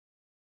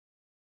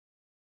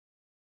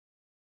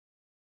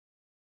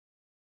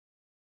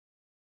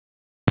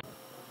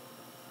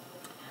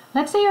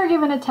Let's say you're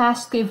given a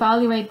task to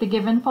evaluate the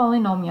given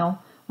polynomial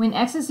when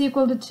x is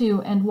equal to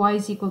 2 and y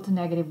is equal to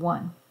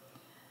 -1.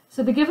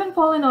 So the given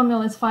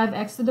polynomial is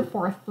 5x to the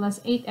fourth plus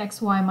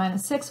 8xy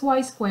minus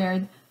 6y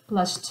squared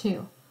plus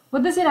 2.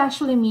 What does it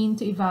actually mean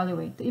to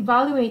evaluate? To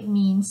evaluate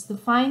means to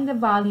find the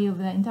value of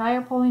the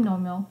entire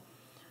polynomial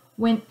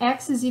when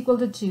x is equal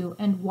to 2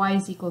 and y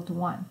is equal to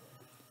 1.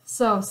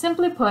 So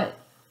simply put,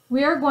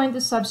 we are going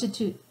to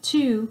substitute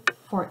 2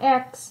 for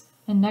x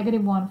and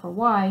 -1 for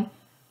y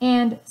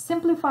and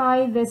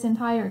simplify this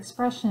entire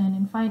expression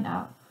and find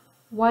out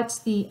what's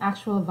the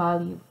actual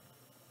value.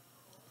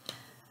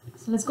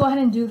 So let's go ahead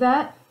and do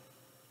that.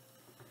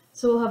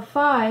 So we'll have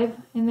 5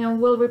 and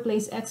then we'll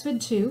replace x with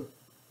 2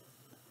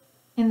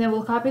 and then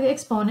we'll copy the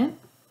exponent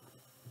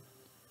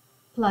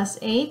plus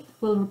 8.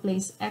 We'll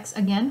replace x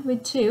again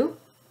with 2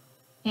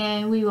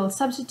 and we will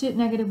substitute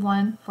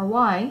 -1 for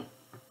y.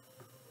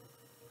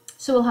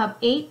 So we'll have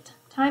 8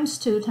 times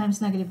 2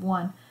 times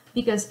 -1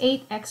 because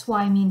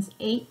 8xy means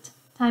 8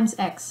 times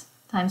x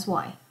times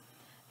y.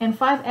 And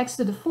 5x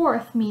to the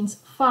fourth means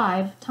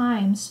 5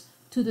 times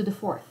 2 to the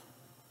fourth.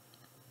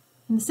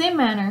 In the same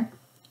manner,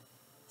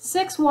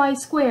 6y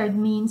squared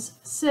means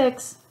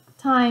 6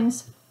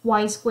 times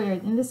y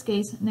squared. In this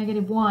case,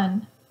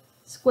 -1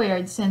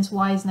 squared since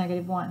y is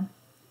 -1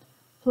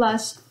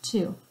 plus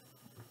 2.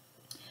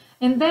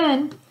 And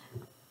then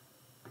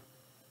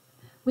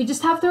we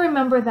just have to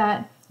remember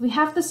that we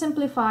have to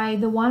simplify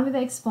the one with the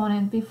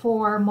exponent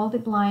before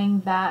multiplying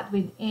that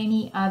with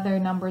any other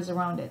numbers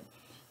around it.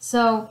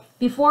 So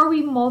before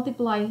we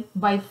multiply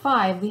by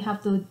 5, we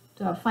have to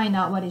find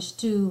out what is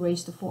 2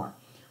 raised to 4.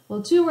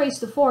 Well, 2 raised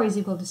to 4 is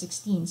equal to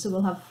 16. So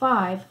we'll have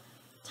 5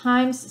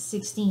 times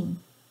 16.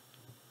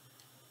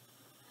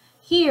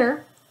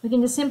 Here, we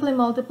can just simply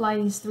multiply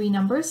these three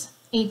numbers.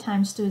 8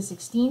 times 2 is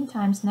 16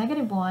 times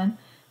 -1.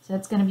 So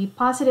that's going to be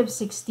positive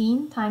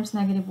 16 times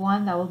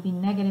 -1. That will be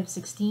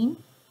 -16.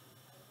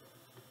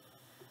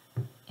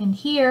 And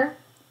here,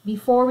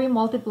 before we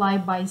multiply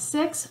by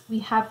 6, we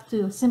have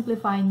to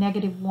simplify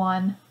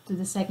 -1 to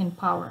the second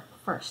power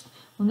first.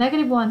 Well,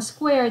 -1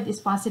 squared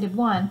is positive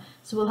 1,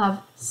 so we'll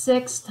have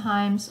 6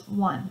 times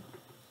 1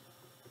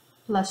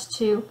 plus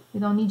 2. We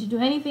don't need to do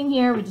anything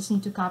here, we just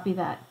need to copy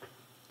that.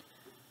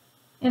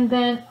 And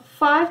then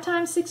 5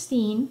 times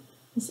 16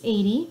 is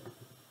 80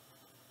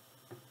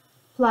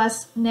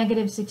 plus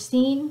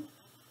 -16.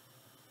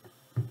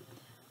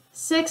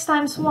 6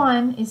 times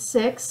 1 is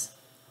 6.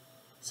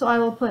 So I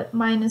will put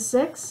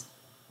 -6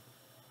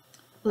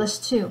 plus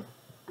 2.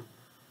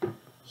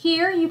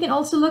 Here you can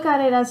also look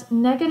at it as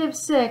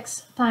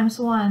 -6 times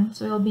 1,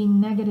 so it'll be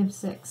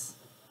 -6.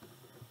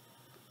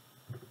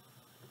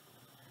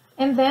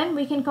 And then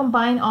we can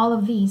combine all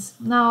of these.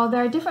 Now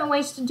there are different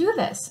ways to do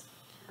this.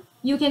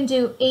 You can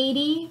do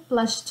 80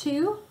 plus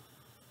 2,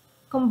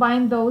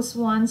 combine those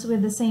ones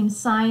with the same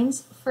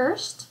signs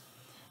first,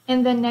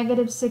 and then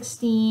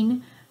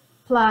 -16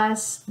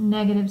 plus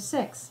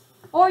 -6.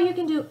 Or you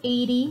can do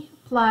 80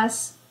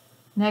 plus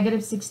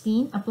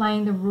 -16,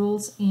 applying the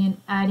rules in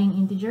adding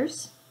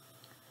integers.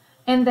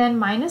 And then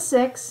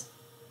 -6,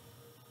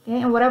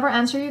 okay, and whatever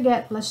answer you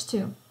get, plus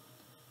 2.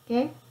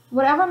 Okay,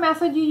 whatever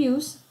method you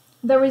use,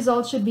 the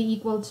result should be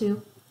equal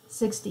to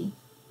 60.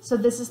 So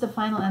this is the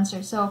final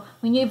answer. So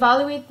when you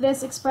evaluate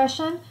this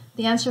expression,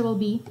 the answer will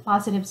be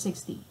positive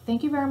 60.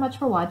 Thank you very much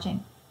for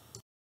watching.